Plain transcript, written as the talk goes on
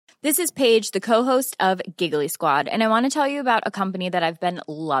This is Paige, the co-host of Giggly Squad, and I want to tell you about a company that I've been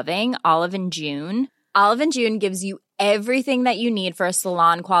loving, Olive & June. Olive & June gives you everything that you need for a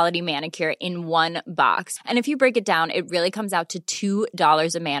salon-quality manicure in one box. And if you break it down, it really comes out to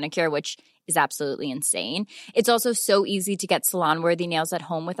 $2 a manicure, which is absolutely insane. It's also so easy to get salon-worthy nails at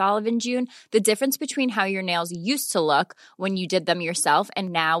home with Olive & June. The difference between how your nails used to look when you did them yourself and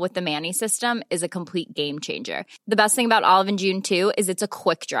now with the Mani system is a complete game changer. The best thing about Olive & June, too, is it's a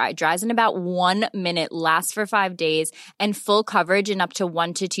quick dry. Dries in about 1 minute, lasts for 5 days, and full coverage in up to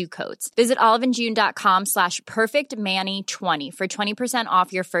 1 to 2 coats. Visit oliveandjune.com/perfectmani20 for 20%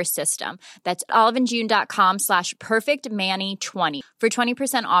 off your first system. That's oliveandjune.com/perfectmani20 for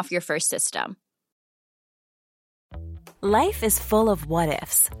 20% off your first system. Life is full of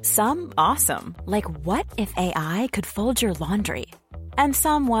what-ifs. Some awesome, like what if AI could fold your laundry? And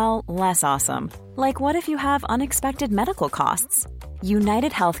some, well, less awesome, like what if you have unexpected medical costs?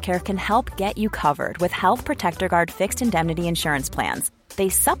 United Healthcare can help get you covered with Health Protector Guard fixed indemnity insurance plans. They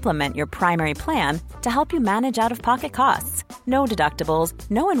supplement your primary plan to help you manage out-of-pocket costs. No deductibles,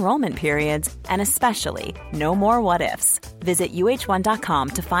 no enrollment periods, and especially no more what-ifs. Visit UH1.com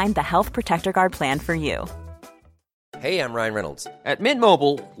to find the Health Protector Guard plan for you. Hey, I'm Ryan Reynolds. At Mint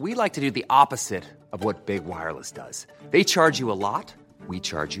Mobile, we like to do the opposite of what Big Wireless does. They charge you a lot, we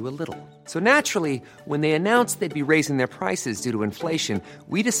charge you a little. So naturally, when they announced they'd be raising their prices due to inflation,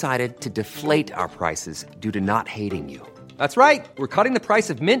 we decided to deflate our prices due to not hating you. That's right. We're cutting the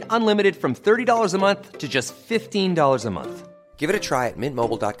price of Mint Unlimited from $30 a month to just $15 a month. Give it a try at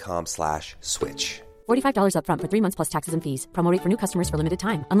mintmobile.com/switch. $45 up front for 3 months plus taxes and fees. Promo rate for new customers for limited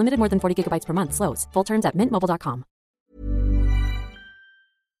time. Unlimited more than 40 gigabytes per month. Slows full terms at mintmobile.com.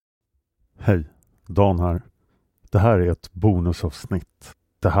 Hej, Dan här. Det här är ett bonusavsnitt.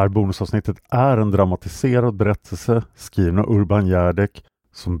 Det här bonusavsnittet är en dramatiserad berättelse skriven av Urban Järdek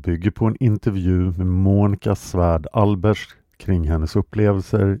som bygger på en intervju med Monica Svärd Albers kring hennes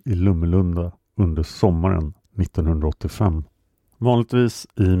upplevelser i Lummelunda under sommaren 1985. Vanligtvis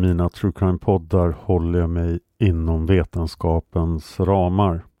i mina True Crime-poddar håller jag mig inom vetenskapens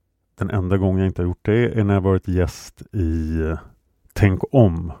ramar. Den enda gången jag inte har gjort det är när jag varit gäst i Tänk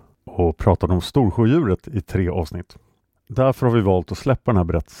om och pratade om storsjödjuret i 3 avsnitt. Därför har vi valt att släppa den här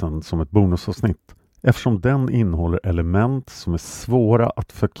berättelsen som ett bonusavsnitt eftersom den innehåller element som är svåra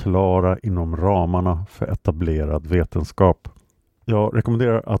att förklara inom ramarna för etablerad vetenskap. Jag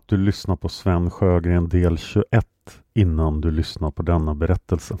rekommenderar att du lyssnar på Sven Sjögren del 21 innan du lyssnar på denna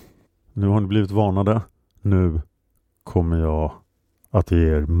berättelse. Nu har ni blivit varnade. Nu kommer jag att ge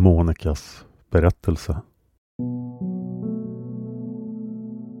er Monicas berättelse.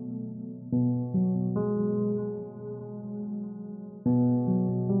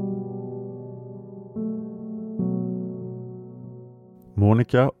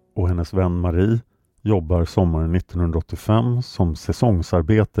 Monica och hennes vän Marie jobbar sommaren 1985 som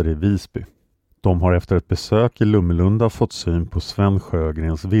säsongsarbetare i Visby. De har efter ett besök i Lummelunda fått syn på Sven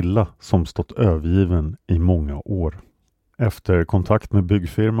Sjögrens villa som stått övergiven i många år. Efter kontakt med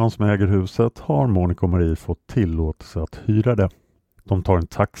byggfirman som äger huset har Monica och Marie fått tillåtelse att hyra det. De tar en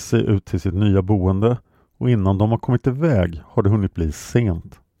taxi ut till sitt nya boende och innan de har kommit iväg har det hunnit bli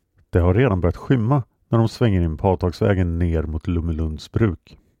sent. Det har redan börjat skymma när de svänger in på avtagsvägen ner mot Lummelunds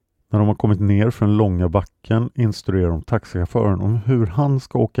bruk. När de har kommit ner från långa backen instruerar de taxichauffören om hur han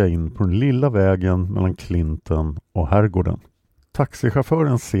ska åka in på den lilla vägen mellan Klinten och Herrgården.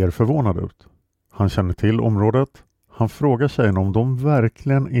 Taxichauffören ser förvånad ut. Han känner till området. Han frågar tjejerna om de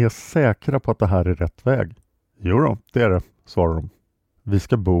verkligen är säkra på att det här är rätt väg. Jo då, det är det, svarar de. Vi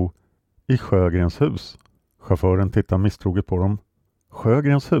ska bo i Sjögrens hus. Chauffören tittar misstroget på dem.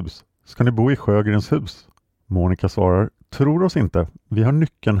 Sjögrens hus? Ska ni bo i Sjögrens hus? Monica svarar, tror oss inte, vi har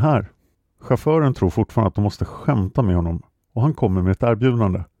nyckeln här. Chauffören tror fortfarande att de måste skämta med honom och han kommer med ett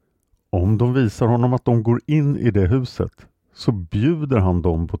erbjudande. Om de visar honom att de går in i det huset så bjuder han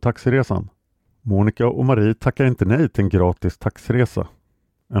dem på taxiresan. Monica och Marie tackar inte nej till en gratis taxiresa.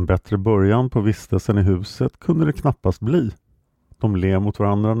 En bättre början på vistelsen i huset kunde det knappast bli. De ler mot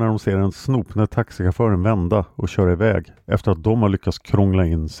varandra när de ser en snopne taxichauffören vända och köra iväg efter att de har lyckats krångla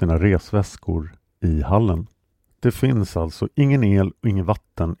in sina resväskor i hallen. Det finns alltså ingen el och ingen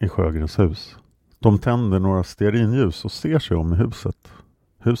vatten i Sjögrens hus. De tänder några stearinljus och ser sig om i huset.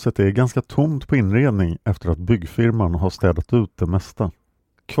 Huset är ganska tomt på inredning efter att byggfirman har städat ut det mesta.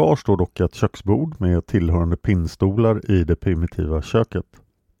 Kvar står dock ett köksbord med tillhörande pinnstolar i det primitiva köket.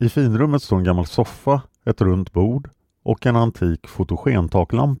 I finrummet står en gammal soffa, ett runt bord och en antik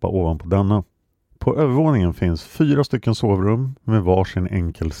fotogentaklampa ovanpå denna. På övervåningen finns 4 stycken sovrum med varsin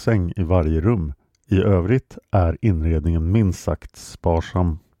enkel säng i varje rum. I övrigt är inredningen minst sagt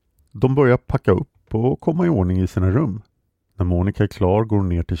sparsam. De börjar packa upp och komma i ordning i sina rum. När Monica är klar går hon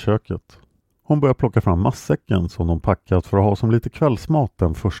ner till köket. Hon börjar plocka fram matsäcken som de packat för att ha som lite kvällsmat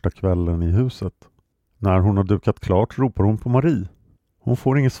den första kvällen i huset. När hon har dukat klart ropar hon på Marie. Hon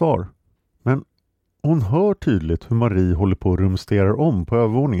får inget svar. Men hon hör tydligt hur Marie håller på att rumsterar om på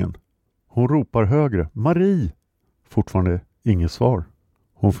övervåningen. Hon ropar högre. Marie! Fortfarande inget svar.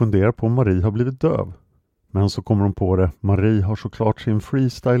 Hon funderar på om Marie har blivit döv. Men så kommer hon på det. Marie har såklart sin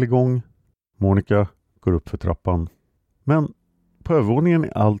freestyle igång. Monica går upp för trappan. Men på övervåningen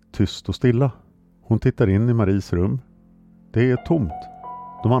är allt tyst och stilla. Hon tittar in i Maries rum. Det är tomt.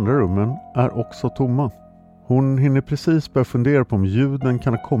 De andra rummen är också tomma. Hon hinner precis börja fundera på om ljuden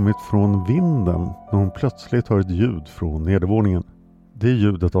kan ha kommit från vinden när hon plötsligt hör ett ljud från nedervåningen. Det är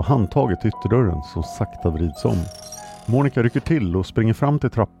ljudet av handtaget i ytterdörren som sakta vrids om. Monica rycker till och springer fram till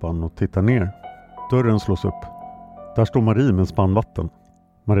trappan och tittar ner. Dörren slås upp. Där står Marie med en spann vatten.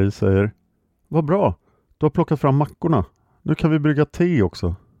 Marie säger: Vad bra, du har plockat fram mackorna. Nu kan vi brygga te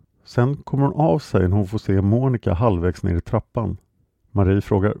också. Sen kommer hon av sig när hon får se Monica halvvägs ner i trappan. Marie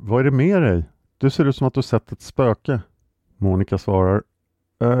frågar: Vad är det med dig? Du ser ut som att du sett ett spöke. Monica svarar: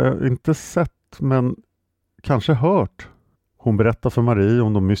 Inte sett, men kanske hört. Hon berättar för Marie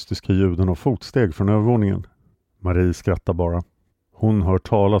om de mystiska ljuden och fotsteg från övervåningen. Marie skrattar bara. Hon hör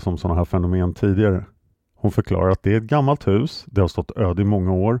talas om sådana här fenomen tidigare. Hon förklarar att det är ett gammalt hus, det har stått öde i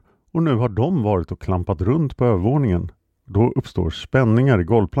många år och nu har de varit och klampat runt på övervåningen. Då uppstår spänningar i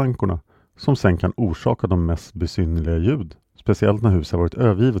golvplankorna som sen kan orsaka de mest besynnerliga ljud, speciellt när huset har varit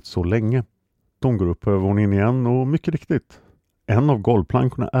övergivet så länge. De går upp på övervåningen igen och mycket riktigt. En av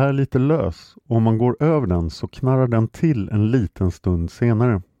golvplankorna är lite lös och om man går över den så knarrar den till en liten stund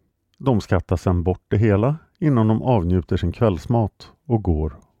senare. De skrattar sedan bort det hela innan de avnjuter sin kvällsmat och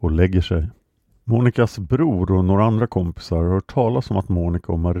går och lägger sig. Monicas bror och några andra kompisar har hört talas om att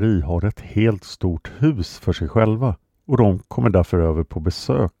Monica och Marie har ett helt stort hus för sig själva och de kommer därför över på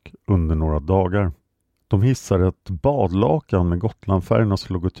besök under några dagar. De hissar ett badlakan med Gotlandfärgernas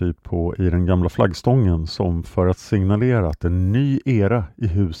logotyp på i den gamla flaggstången som för att signalera att en ny era i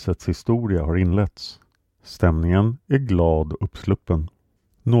husets historia har inletts. Stämningen är glad och uppsluppen.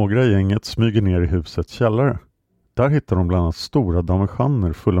 Några i gänget smyger ner i husets källare. Där hittar de bland annat stora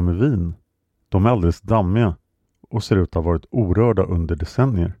damejeanner fulla med vin. De är alldeles dammiga och ser ut att ha varit orörda under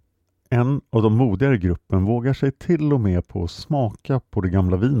decennier. En av de modigare i gruppen vågar sig till och med på att smaka på det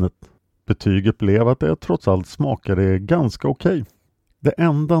gamla vinet. Betyget blev att det trots allt smakade ganska okej. Det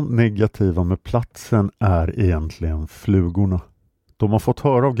enda negativa med platsen är egentligen flugorna. De har fått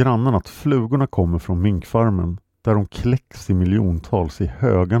höra av grannen att flugorna kommer från minkfarmen där de kläcks i miljontals i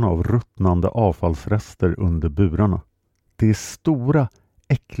högarna av ruttnande avfallsrester under burarna. Det är stora,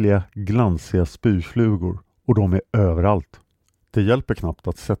 äckliga, glansiga spyflugor och de är överallt. Det hjälper knappt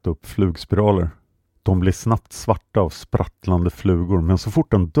att sätta upp flugspiraler. De blir snabbt svarta av sprattlande flugor men så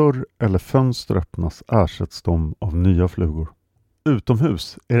fort en dörr eller fönster öppnas ersätts de av nya flugor.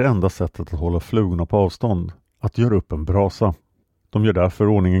 Utomhus är det enda sättet att hålla flugorna på avstånd att göra upp en brasa. De gör därför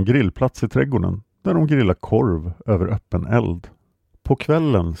ordning en grillplats i trädgården där de grillar korv över öppen eld. På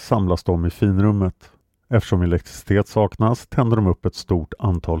kvällen samlas de i finrummet. Eftersom elektricitet saknas tänder de upp ett stort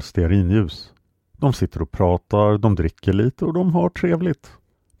antal stearinljus. De sitter och pratar, de dricker lite och de har trevligt.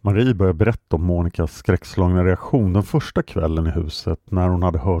 Marie börjar berätta om Monicas skräckslagna reaktion den första kvällen i huset när hon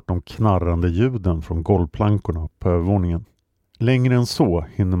hade hört de knarrande ljuden från golvplankorna på övervåningen. Längre än så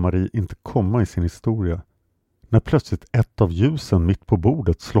hinner Marie inte komma i sin historia. När plötsligt ett av ljusen mitt på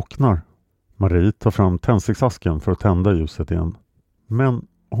bordet slocknar. Marie tar fram tändsticksasken för att tända ljuset igen. Men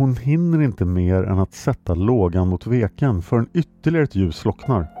hon hinner inte mer än att sätta lågan mot veken förrän ytterligare ett ljus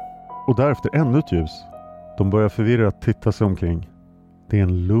slocknar. Och därefter ännu ett ljus. De börjar förvirrat titta sig omkring. Det är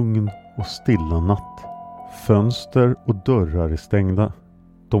en lugn och stilla natt. Fönster och dörrar är stängda.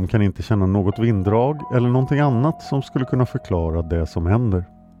 De kan inte känna något vinddrag eller någonting annat som skulle kunna förklara det som händer.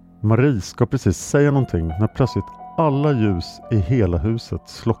 Marie ska precis säga någonting när plötsligt alla ljus i hela huset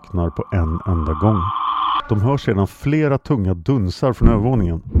slocknar på en enda gång. De hör sedan flera tunga dunsar från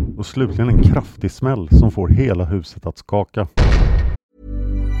övervåningen och slutligen en kraftig smäll som får hela huset att skaka.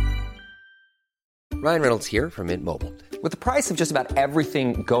 Ryan Reynolds here from Mint Mobile. With the price of just about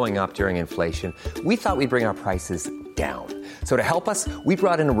everything going up during inflation, we thought we'd bring our prices down. So to help us, we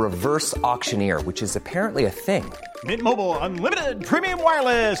brought in a reverse auctioneer, which is apparently a thing. Mint Mobile Unlimited Premium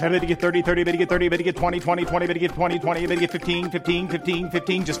Wireless. How to get 30, 30, how to get 30, how to get 20, 20, 20, how to get 20, 20, how to get 15, 15, 15,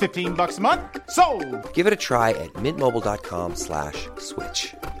 15, just $15 a month? Sold! Give it a try at mintmobile.com/switch.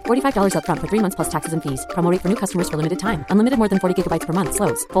 $45 up front for 3 months plus taxes and fees. Promo rate for new customers for limited time. Unlimited more than 40 gigabytes per month.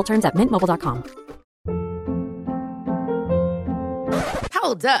 Slows full terms at mintmobile.com.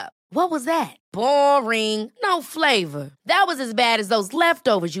 Hold up. What was that? Boring. No flavor. That was as bad as those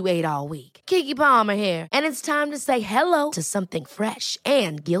leftovers you ate all week. Keke Palmer here, and it's time to say hello to something fresh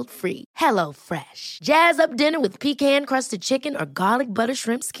and guilt-free. Hello Fresh. Jazz up dinner with pecan-crusted chicken or garlic butter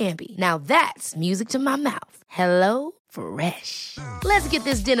shrimp scampi. Now that's music to my mouth. Hello Fresh. Let's get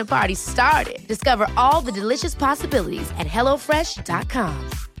this dinner party started. Discover all the delicious possibilities at hellofresh.com.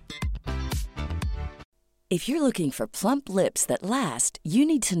 If you're looking for plump lips that last, you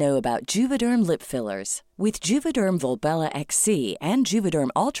need to know about Juvederm lip fillers. With Juvederm Volbella XC and Juvederm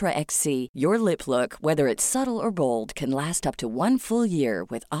Ultra XC, your lip look, whether it's subtle or bold, can last up to 1 full year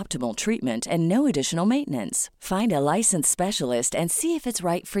with optimal treatment and no additional maintenance. Find a licensed specialist and see if it's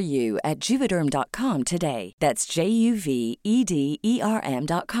right for you at Juvederm.com today. That's JUVEDERM.com.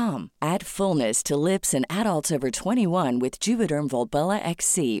 Add fullness to lips in adults over 21 with Juvederm Volbella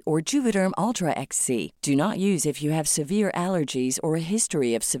XC or Juvederm Ultra XC. Do not use if you have severe allergies or a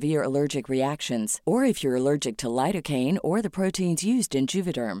history of severe allergic reactions, or if you're allergic to lidocaine or the proteins used in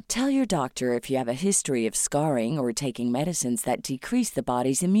Juvederm. Tell your doctor if you have a history of scarring or taking medicines that decrease the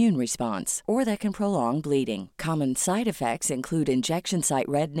body's immune response or that can prolong bleeding. Common side effects include injection site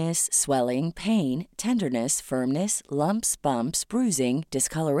redness, swelling, pain, tenderness, firmness, lumps, bumps, bruising,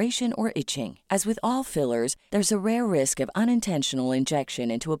 discoloration, or itching. As with all fillers, there's a rare risk of unintentional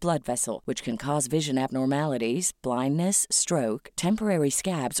injection into a blood vessel, which can cause vision abnormalities, blindness, stroke, temporary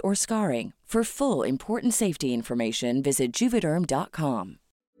scabs, or scarring. For full important safety information, visit Juvederm.com.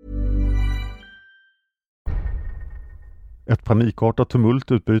 Ett panikartat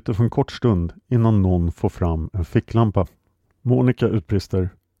tumult utbryter för en kort stund innan någon får fram en ficklampa. Monica utbrister: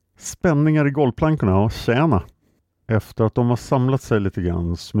 spänningar i golvplankorna, ja, tjäna! Efter att de har samlat sig lite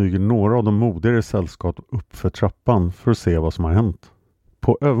grann smyger några av de modigare i sällskap upp för trappan för att se vad som har hänt.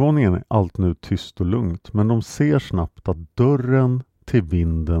 På övervåningen är allt nu tyst och lugnt, men de ser snabbt att dörren till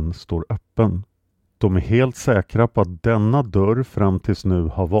vinden står öppen. De är helt säkra på att denna dörr fram tills nu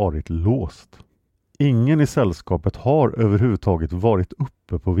har varit låst. Ingen i sällskapet har överhuvudtaget varit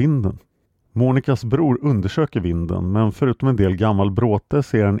uppe på vinden. Monicas bror undersöker vinden, men förutom en del gammal bråte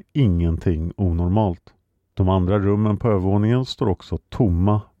ser han ingenting onormalt. De andra rummen på övervåningen står också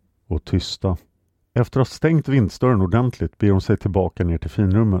tomma och tysta. Efter att ha stängt vindsdörren ordentligt ber de sig tillbaka ner till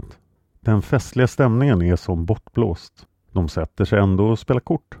finrummet. Den festliga stämningen är som bortblåst. De sätter sig ändå och spelar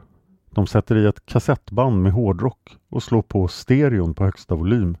kort. De sätter i ett kassettband med hårdrock och slår på stereon på högsta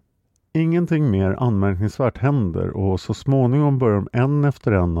volym. Ingenting mer anmärkningsvärt händer och så småningom börjar de en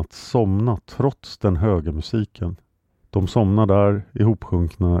efter en att somna trots den höga musiken. De somnar där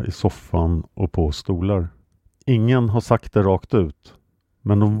ihopsjunkna i soffan och på stolar. Ingen har sagt det rakt ut,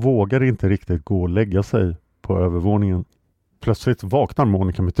 men de vågar inte riktigt gå och lägga sig på övervåningen. Plötsligt vaknar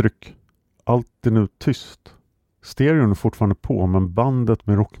Monica med tryck. Allt är nu tyst. Stereon är fortfarande på, men bandet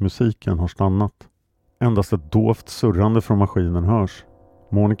med rockmusiken har stannat. Endast ett dovt surrande från maskinen hörs.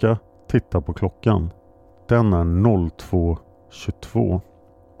 Monica tittar på klockan. Den är 02:22.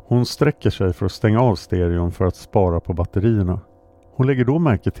 Hon sträcker sig för att stänga av stereon för att spara på batterierna. Hon lägger då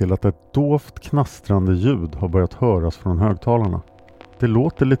märke till att ett dovt knastrande ljud har börjat höras från högtalarna. Det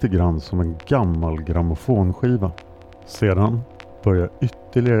låter lite grann som en gammal grammofonskiva. Sedan börjar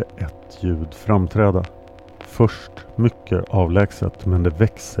ytterligare ett ljud framträda. Först mycket avlägset, men det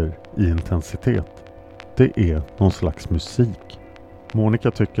växer i intensitet. Det är någon slags musik.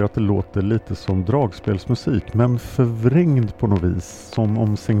 Monica tycker att det låter lite som dragspelsmusik, men förvrängd på något vis, som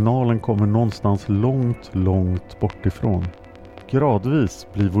om signalen kommer någonstans långt, långt bort ifrån. Gradvis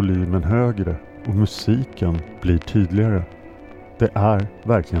blir volymen högre och musiken blir tydligare. Det är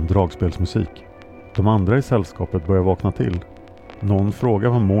verkligen dragspelsmusik. De andra i sällskapet börjar vakna till. Någon frågar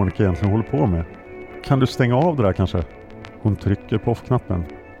vad Monica egentligen håller på med. Kan du stänga av det där kanske? Hon trycker på off-knappen.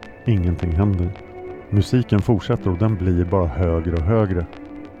 Ingenting händer. Musiken fortsätter och den blir bara högre och högre.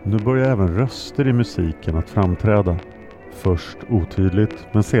 Nu börjar även röster i musiken att framträda. Först otydligt,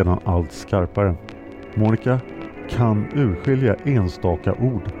 men sedan allt skarpare. Monica kan urskilja enstaka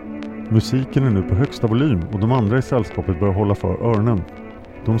ord. Musiken är nu på högsta volym och de andra i sällskapet börjar hålla för öronen.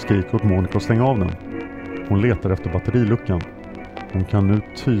 De skriker åt Monica att stänga av den. Hon letar efter batteriluckan. Hon kan nu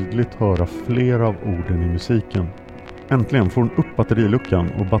tydligt höra flera av orden i musiken. Äntligen får hon upp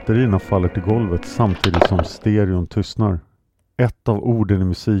batteriluckan och batterierna faller till golvet samtidigt som stereon tystnar. Ett av orden i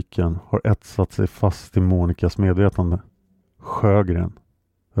musiken har etsat sig fast i Monicas medvetande. Sjögren.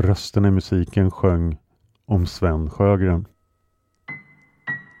 Rösten i musiken sjöng om Sven Sjögren.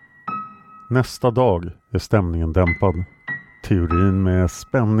 Nästa dag är stämningen dämpad. Teorin med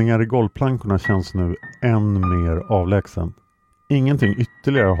spänningar i golvplankorna känns nu än mer avlägsen. Ingenting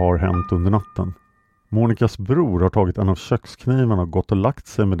ytterligare har hänt under natten. Monikas bror har tagit en av köksknivarna och gått och lagt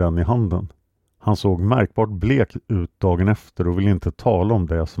sig med den i handen. Han såg märkbart blek ut dagen efter och ville inte tala om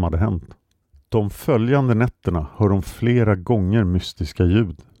det som hade hänt. De följande nätterna hör de flera gånger mystiska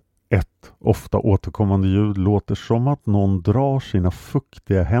ljud. Ett ofta återkommande ljud låter som att någon drar sina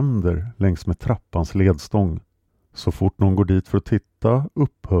fuktiga händer längs med trappans ledstång. Så fort någon går dit för att titta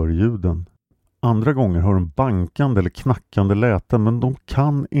upphör ljuden. Andra gånger hör de bankande eller knackande läten, men de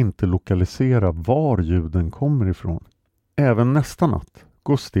kan inte lokalisera var ljuden kommer ifrån. Även nästa natt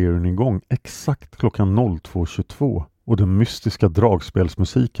går stereon igång exakt klockan 02.22 och den mystiska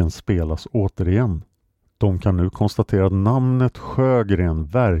dragspelsmusiken spelas återigen. De kan nu konstatera att namnet Sjögren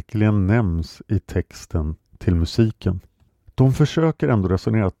verkligen nämns i texten till musiken. De försöker ändå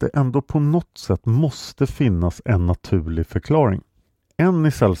resonera att det ändå på något sätt måste finnas en naturlig förklaring. En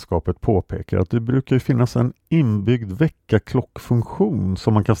i sällskapet påpekar att det brukar finnas en inbyggd väckarklockfunktion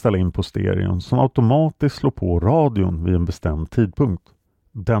som man kan ställa in på stereon som automatiskt slår på radion vid en bestämd tidpunkt.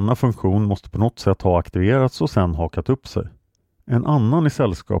 Denna funktion måste på något sätt ha aktiverats och sedan hakat upp sig. En annan i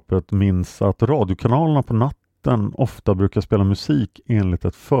sällskapet minns att radiokanalerna på natten ofta brukar spela musik enligt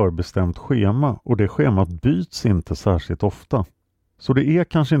ett förbestämt schema och det schemat byts inte särskilt ofta. Så det är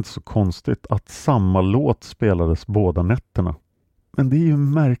kanske inte så konstigt att samma låt spelades båda nätterna. Men det är ju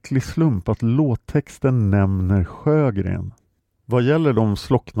en märklig slump att låttexten nämner Sjögren. Vad gäller de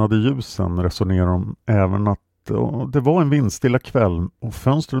slocknade ljusen resonerar de även att det var en vindstilla kväll och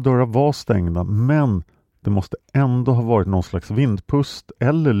fönster och dörrar var stängda, men det måste ändå ha varit någon slags vindpust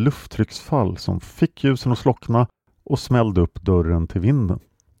eller lufttrycksfall som fick ljusen att slockna och smällde upp dörren till vinden.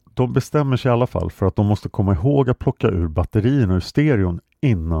 De bestämmer sig i alla fall för att de måste komma ihåg att plocka ur batterierna ur stereon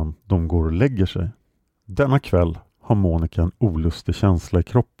innan de går och lägger sig. Denna kväll har Monica en olustig känsla i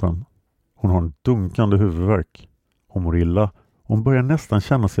kroppen. Hon har en dunkande huvudvärk. Hon mår illa och hon börjar nästan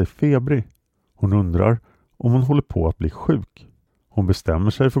känna sig febrig. Hon undrar om hon håller på att bli sjuk. Hon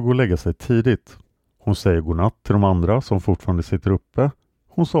bestämmer sig för att gå och lägga sig tidigt. Hon säger godnatt till de andra som fortfarande sitter uppe.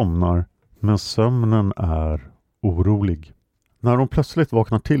 Hon somnar, men sömnen är orolig. När hon plötsligt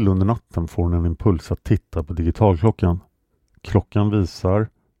vaknar till under natten får hon en impuls att titta på digitalklockan. Klockan visar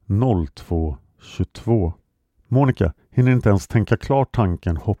 02.22. Monica hinner inte ens tänka klart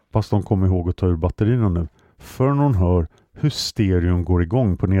tanken, hoppas de kommer ihåg att ta ur batterierna nu, förrän hon hör hur stereon går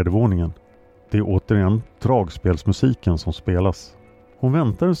igång på nedervåningen. Det är återigen dragspelsmusiken som spelas. Hon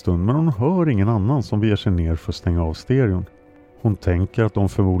väntar en stund men hon hör ingen annan som beger sig ner för att stänga av stereon. Hon tänker att de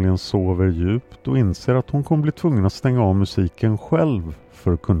förmodligen sover djupt och inser att hon kommer bli tvungen att stänga av musiken själv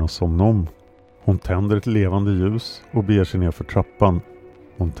för att kunna somna om. Hon tänder ett levande ljus och beger sig ner för trappan.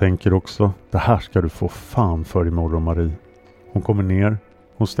 Hon tänker också, det här ska du få fan för imorgon Marie. Hon kommer ner,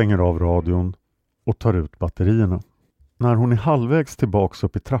 hon stänger av radion och tar ut batterierna. När hon är halvvägs tillbaks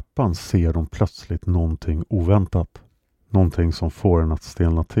upp i trappan ser hon plötsligt någonting oväntat. Någonting som får henne att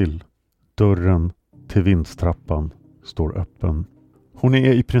stelna till. Dörren till vindstrappan står öppen. Hon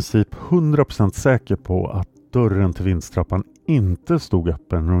är i princip 100% säker på att dörren till vindstrappan inte stod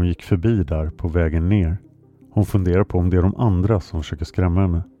öppen när hon gick förbi där på vägen ner. Hon funderar på om det är de andra som försöker skrämma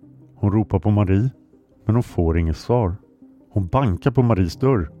henne. Hon ropar på Marie, men hon får inget svar. Hon bankar på Maries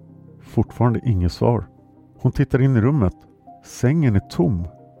dörr. Fortfarande inget svar. Hon tittar in i rummet. Sängen är tom.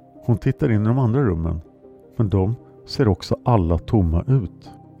 Hon tittar in i de andra rummen. Men de ser också alla tomma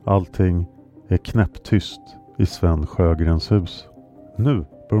ut. Allting är knäpptyst i Sven Sjögrens hus. Nu börjar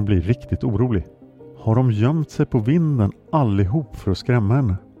hon bli riktigt orolig. Har de gömt sig på vinden allihop för att skrämma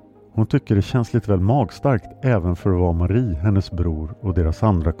henne? Hon tycker det känns lite väl magstarkt även för att vara Marie, hennes bror och deras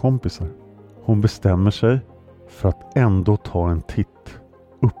andra kompisar. Hon bestämmer sig för att ändå ta en titt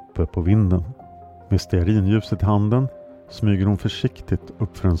uppe på vinden. Med stearinljuset i handen smyger hon försiktigt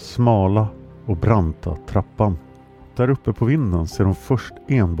upp för den smala och branta trappan. Där uppe på vinden ser hon först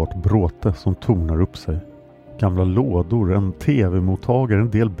enbart bråte som tornar upp sig. Gamla lådor, en tv-mottagare, en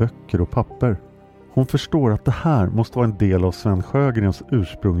del böcker och papper. Hon förstår att det här måste vara en del av Sven Sjögrens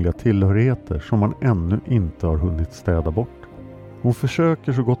ursprungliga tillhörigheter som man ännu inte har hunnit städa bort. Hon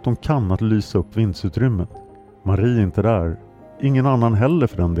försöker så gott hon kan att lysa upp vindsutrymmet. Marie är inte där. Ingen annan heller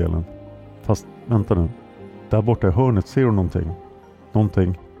för den delen. Fast vänta nu. Där borta i hörnet ser hon någonting.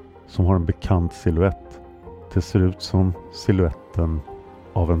 Någonting som har en bekant silhuett. Det ser ut som silhuetten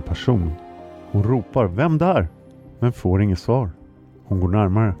av en person. Hon ropar, vem där? Men får inget svar. Hon går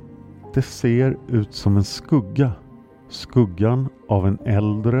närmare. Det ser ut som en skugga. Skuggan av en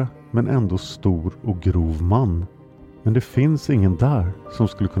äldre men ändå stor och grov man. Men det finns ingen där som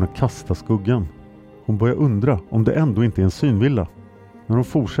skulle kunna kasta skuggan. Hon börjar undra om det ändå inte är en synvilla. När hon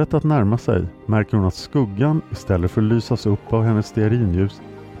fortsätter att närma sig märker hon att skuggan istället för att lysas upp av hennes stearinljus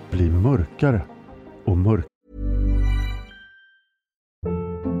blir mörkare. och mörk.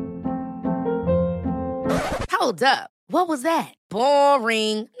 Hold up. What was that?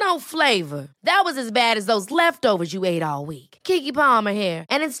 Boring. No flavor. That was as bad as those leftovers you ate all week. Keke Palmer here,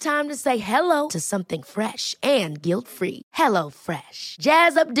 and it's time to say hello to something fresh and guilt-free. Hello Fresh.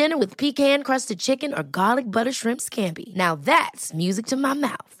 Jazz up dinner with pecan-crusted chicken or garlic butter shrimp scampi. Now that's music to my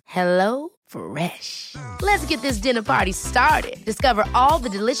mouth. Hello Fresh. Let's get this dinner party started. Discover all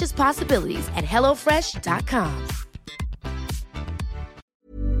the delicious possibilities at hellofresh.com.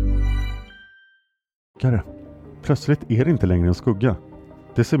 Plötsligt är det inte längre en skugga.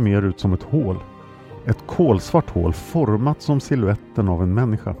 Det ser mer ut som ett hål. Ett kolsvart hål format som siluetten av en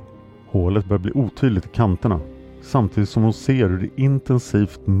människa. Hålet börjar bli otydligt i kanterna, samtidigt som hon ser hur det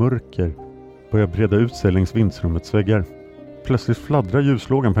intensivt mörker börjar breda ut sig längs vindsrummets väggar. Plötsligt fladdrar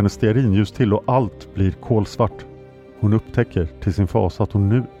ljuslågan på hennes stearinljus till och allt blir kolsvart. Hon upptäcker till sin fas att hon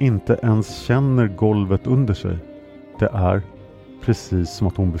nu inte ens känner golvet under sig. Det är precis som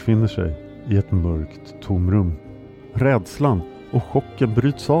att hon befinner sig i ett mörkt tomrum. Rädslan och chocken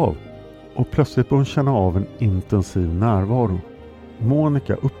bryts av och plötsligt börjar hon känna av en intensiv närvaro.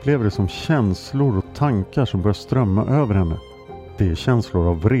 Monica upplever det som känslor och tankar som börjar strömma över henne. Det är känslor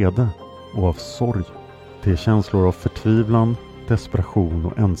av vrede och av sorg. Det är känslor av förtvivlan, desperation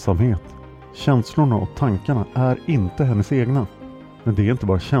och ensamhet. Känslorna och tankarna är inte hennes egna. Men det är inte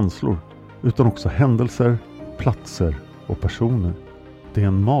bara känslor utan också händelser, platser och personer. Det är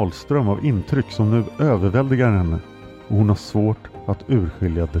en malström av intryck som nu överväldigar henne och hon har svårt att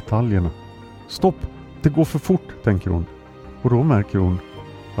urskilja detaljerna. Stopp! Det går för fort, tänker hon. Och då märker hon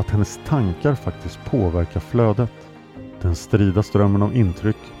att hennes tankar faktiskt påverkar flödet. Den strida strömmen av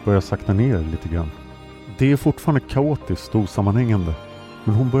intryck börjar sakta ner lite grann. Det är fortfarande kaotiskt och osammanhängande,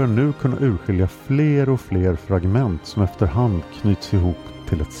 men hon börjar nu kunna urskilja fler och fler fragment som efterhand knyts ihop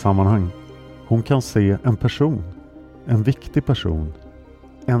till ett sammanhang. Hon kan se en person, en viktig person,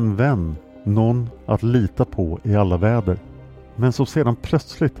 en vän, någon att lita på i alla väder, men som sedan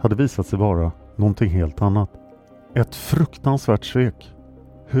plötsligt hade visat sig vara någonting helt annat. Ett fruktansvärt svek.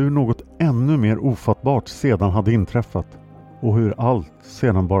 Hur något ännu mer ofattbart sedan hade inträffat och hur allt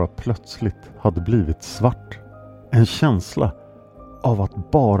sedan bara plötsligt hade blivit svart. En känsla av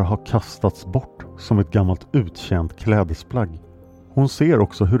att bara ha kastats bort som ett gammalt uttjänt klädesplagg. Hon ser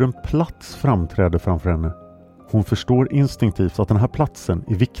också hur en plats framträder framför henne. Hon förstår instinktivt att den här platsen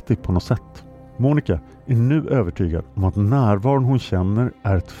är viktig på något sätt. Monica är nu övertygad om att närvaron hon känner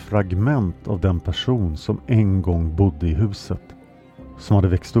är ett fragment av den person som en gång bodde i huset. Som hade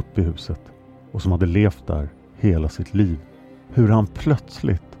växt upp i huset och som hade levt där hela sitt liv. Hur han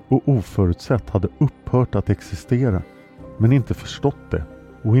plötsligt och oförutsett hade upphört att existera, men inte förstått det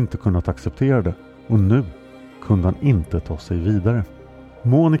och inte kunnat acceptera det. Och nu kunde han inte ta sig vidare.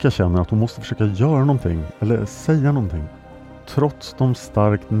 Monica känner att hon måste försöka göra någonting eller säga någonting. Trots de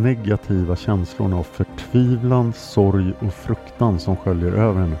starkt negativa känslorna av förtvivlan, sorg och fruktan som sköljer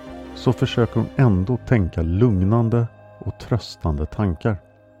över henne, så försöker hon ändå tänka lugnande och tröstande tankar.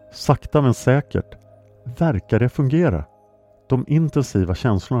 Sakta men säkert verkar det fungera. De intensiva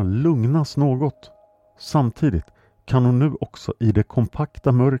känslorna lugnas något. Samtidigt kan hon nu också i det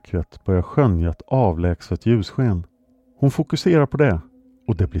kompakta mörkret börja skönja ett avlägset ljussken. Hon fokuserar på det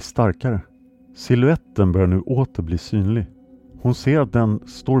och det blir starkare. Silhuetten börjar nu åter bli synlig. Hon ser att den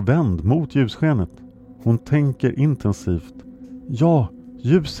står vänd mot ljusskenet. Hon tänker intensivt. Ja,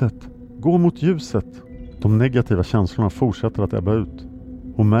 ljuset! Gå mot ljuset! De negativa känslorna fortsätter att ebba ut.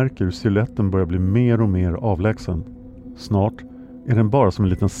 Hon märker hur silhuetten börjar bli mer och mer avlägsen. Snart är den bara som en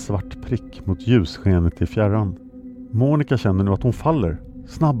liten svart prick mot ljusskenet i fjärran. Monica känner nu att hon faller,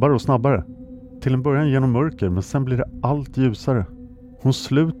 snabbare och snabbare. Till en början genom mörker, men sen blir det allt ljusare. Hon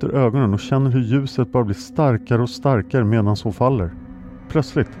sluter ögonen och känner hur ljuset bara blir starkare och starkare medan hon faller.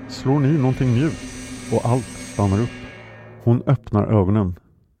 Plötsligt slår hon i någonting mjukt och allt stannar upp. Hon öppnar ögonen.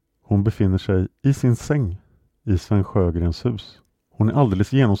 Hon befinner sig i sin säng i Sven Sjögrens hus. Hon är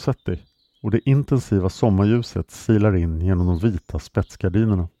alldeles genomsvettig och det intensiva sommarljuset silar in genom de vita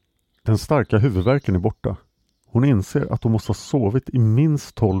spetsgardinerna. Den starka huvudvärken är borta. Hon inser att hon måste ha sovit i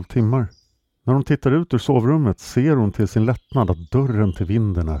minst 12 timmar. När hon tittar ut ur sovrummet ser hon till sin lättnad att dörren till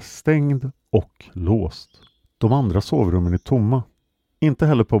vinden är stängd och låst. De andra sovrummen är tomma. Inte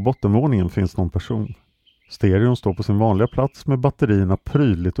heller på bottenvåningen finns någon person. Stereon står på sin vanliga plats med batterierna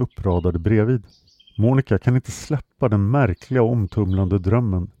prydligt uppradade bredvid. Monica kan inte släppa den märkliga och omtumlande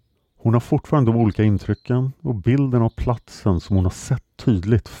drömmen. Hon har fortfarande de olika intrycken och bilden av platsen som hon har sett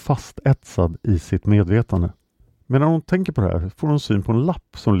tydligt fastetsad i sitt medvetande. Medan hon tänker på det här får hon syn på en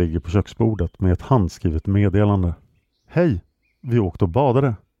lapp som ligger på köksbordet med ett handskrivet meddelande. Hej, vi åkte och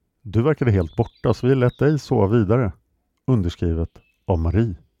badade. Du verkade helt borta så vi lät dig sova vidare. Underskrivet av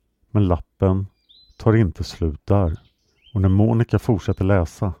Marie. Men lappen tar inte slut där. Och när Monica fortsätter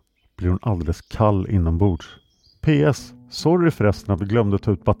läsa blir hon alldeles kall inombords. PS. Sorry förresten att vi glömde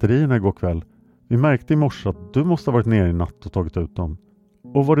ta ut batterierna igår kväll. Vi märkte i morse att du måste ha varit nere i natt och tagit ut dem.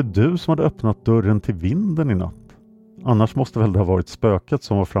 Och var det du som hade öppnat dörren till vinden i natt? Annars måste väl det ha varit spöket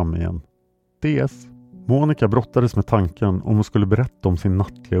som var framme igen. DS. Monica brottades med tanken om hon skulle berätta om sin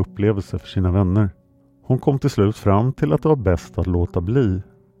nattliga upplevelse för sina vänner. Hon kom till slut fram till att det var bäst att låta bli.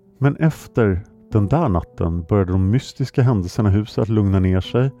 Men efter den där natten började de mystiska händelserna i huset att lugna ner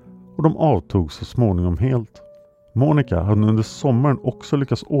sig och de avtog så småningom helt. Monica hade under sommaren också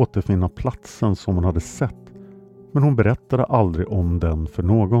lyckats återfinna platsen som hon hade sett. Men hon berättade aldrig om den för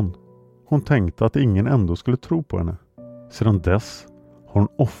någon. Hon tänkte att ingen ändå skulle tro på henne. Sedan dess har hon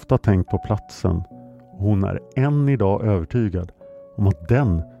ofta tänkt på platsen och hon är än idag övertygad om att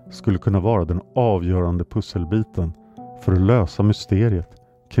den skulle kunna vara den avgörande pusselbiten för att lösa mysteriet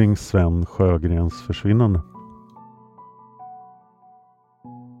kring Sven Sjögrens försvinnande.